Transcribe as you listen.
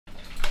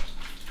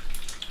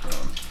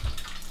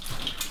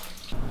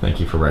Thank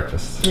you for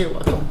breakfast. You're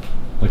welcome.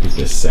 Look at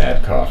this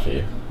sad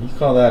coffee. You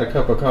call that a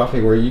cup of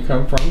coffee where you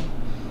come from?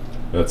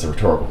 That's a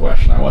rhetorical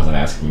question. I wasn't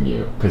asking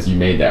you because you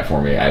made that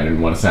for me. I didn't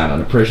want to sound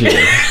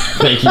unappreciative.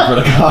 Thank you for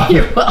the coffee.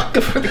 You're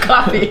welcome for the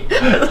coffee.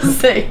 Let's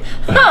say,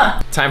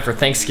 huh. Time for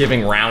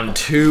Thanksgiving round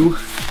 2.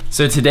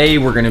 So today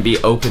we're gonna be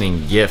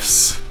opening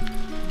gifts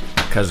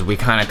because we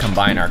kind of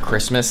combine our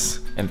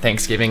Christmas and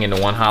Thanksgiving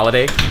into one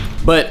holiday.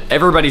 But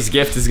everybody's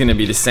gift is gonna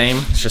be the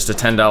same. It's just a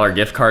 $10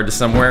 gift card to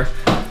somewhere.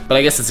 But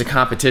I guess it's a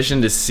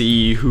competition to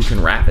see who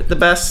can wrap it the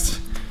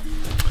best.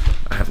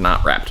 I have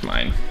not wrapped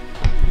mine,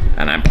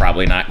 and I'm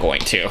probably not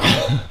going to.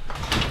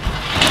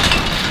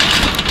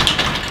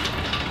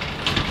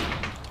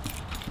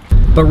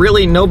 But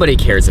really, nobody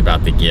cares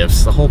about the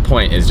gifts. The whole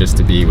point is just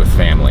to be with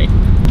family,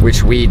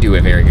 which we do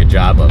a very good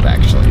job of,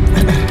 actually.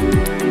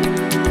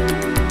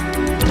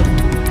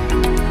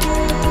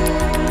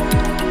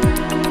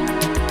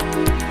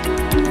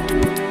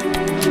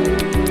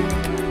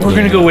 We're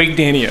gonna go wake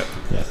Danny up,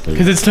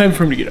 because it's time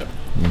for him to get up.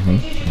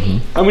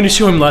 I'm gonna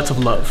show him lots of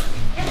love.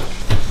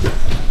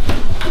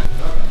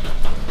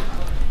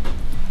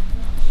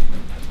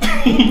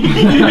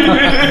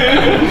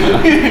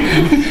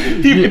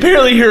 He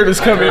apparently heard us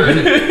coming.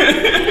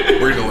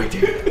 We're gonna wake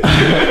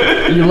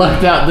Danny. You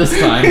lucked out this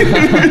time.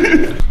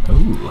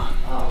 Ooh.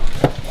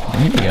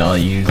 Maybe I'll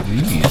use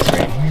these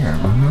right here.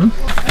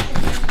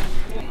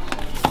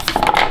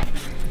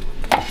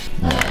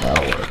 Yeah,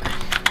 that'll work.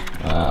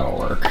 That'll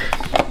work.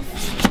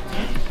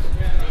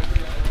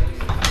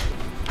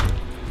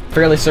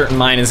 Fairly certain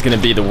mine is gonna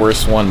be the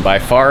worst one by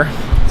far.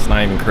 It's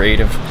not even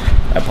creative.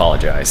 I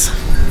apologize.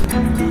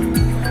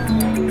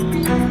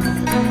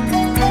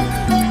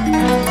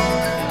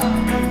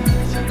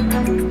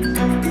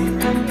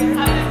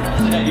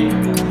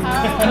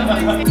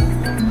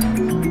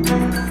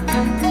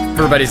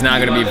 Everybody's now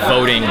gonna be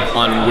voting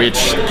on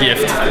which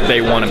gift they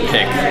want to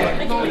pick.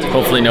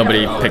 Hopefully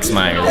nobody picks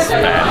mine. It's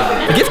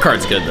bad. The gift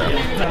card's good though.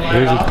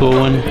 Here's a cool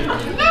one.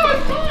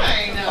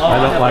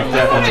 I don't like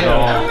that one at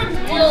all.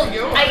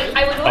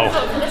 I would want to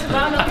vote for this, but I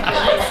don't know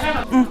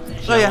if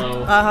it's Oh yeah.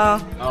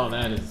 Oh,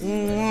 that is.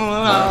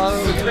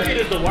 Look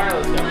at the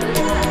wireless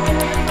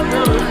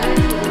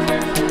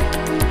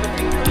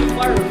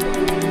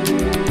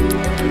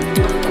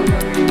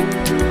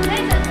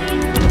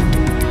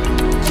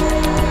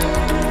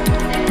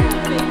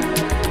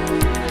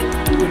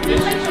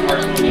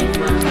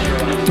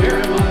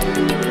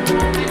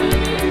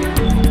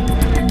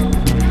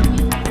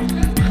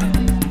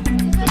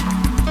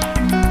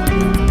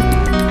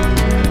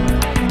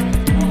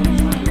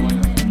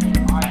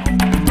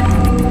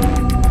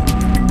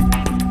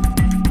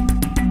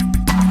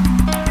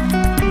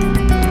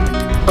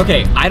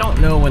Okay, I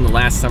don't know when the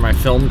last time I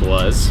filmed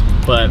was,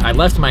 but I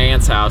left my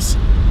aunt's house.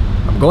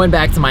 I'm going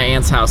back to my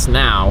aunt's house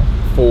now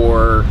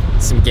for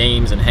some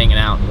games and hanging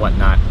out and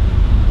whatnot.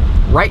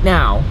 Right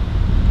now,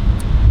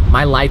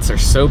 my lights are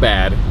so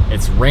bad,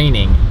 it's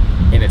raining,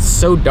 and it's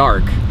so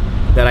dark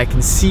that I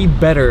can see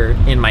better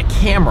in my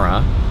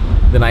camera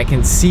than I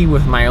can see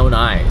with my own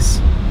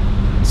eyes.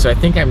 So I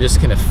think I'm just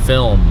gonna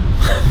film.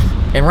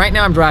 And right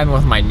now I'm driving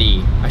with my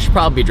knee. I should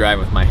probably be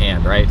driving with my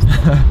hand, right?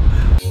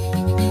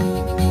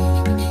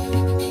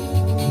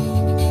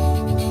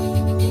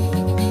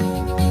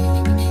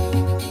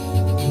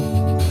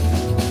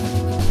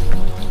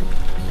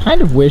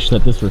 Kind of wish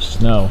that this were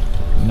snow,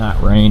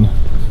 not rain.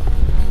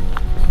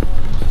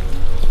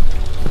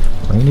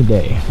 Rainy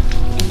day.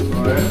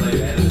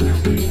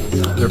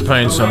 They're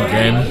playing some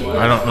game.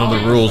 I don't know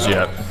the rules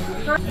yet.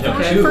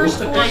 the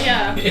first one.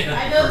 Yeah.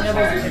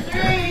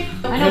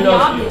 I know the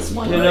obvious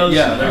one.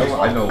 Yeah,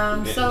 I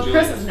know. So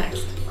Chris is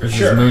next. This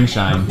is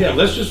moonshine. Yeah,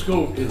 let's just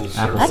go to the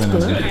Apple That's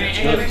cinnamon.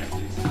 good.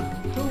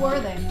 Who were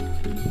they?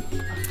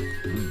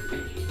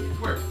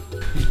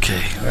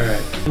 Okay,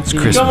 it's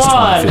Christmas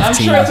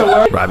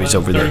 2015. Robbie's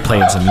over there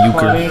playing some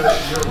euchre.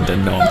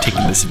 Doesn't know I'm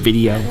taking this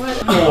video.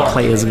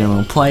 Players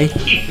gonna play.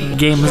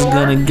 Gamers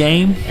gonna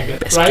game.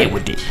 Best get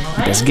with it.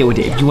 Best get with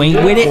it. If you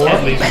ain't with it,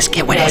 best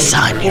get with it,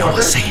 son. You know what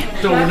I'm saying?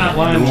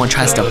 Everyone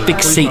tries to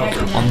fixate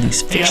on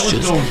these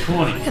fixtures.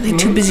 Yeah, they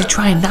too busy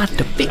trying not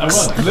to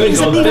fix the things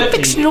that need to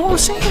fix. You know what I'm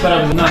saying?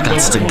 I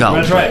got to go.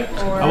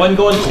 I wasn't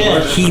going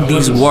 10. Heed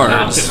these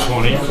words.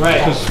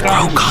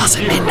 Bro calls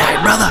at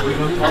midnight, brother.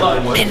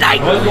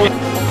 Midnight.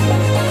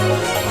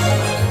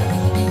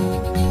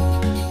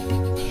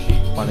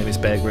 My name is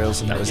Bear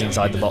Grylls, and that was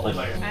Inside the Bottle.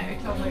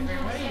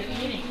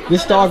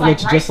 This dog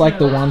looks just like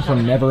the one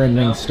from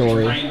Never-Ending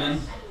Story.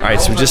 Alright,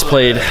 so we just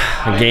played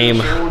a game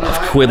of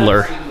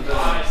Quiddler,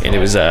 and it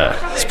was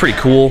it's pretty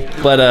cool.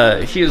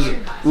 But here's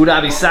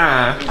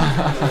Urabi-san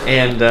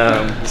and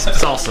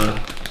Salsa.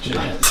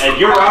 And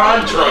you're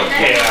on drug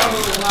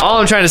cam. All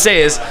I'm trying to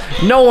say is,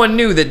 no one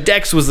knew that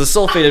Dex was the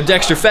sulfate of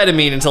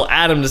dextrofetamine until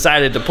Adam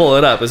decided to pull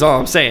it up, is all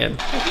I'm saying.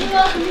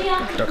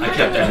 I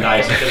kept that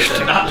nice.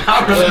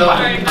 Not really. I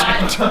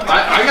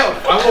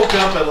woke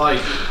up at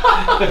like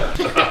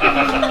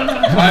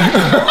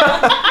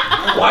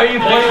Why are you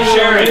playing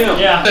sharing?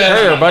 Yeah.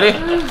 Hey, everybody.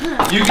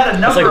 You got a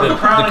number like of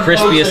crown the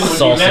crispiest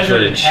closest when you salsa measured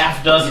footage.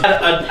 half dozen.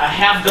 A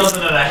half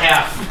dozen and a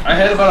half. I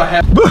had about a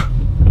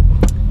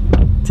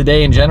half.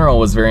 Today in general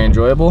was very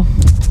enjoyable.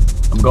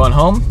 I'm going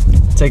home,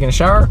 taking a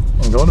shower,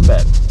 and going to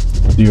bed.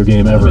 Video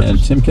game ever.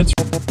 And Tim Kitts.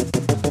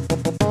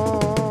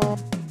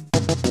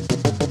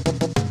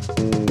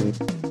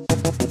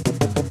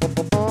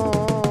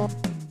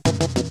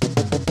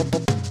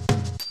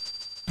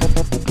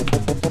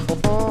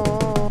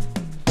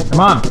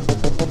 Mom.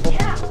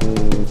 Yeah.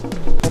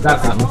 Got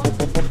something.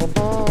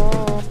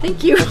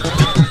 Thank you.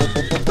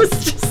 I was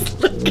just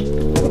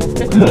looking.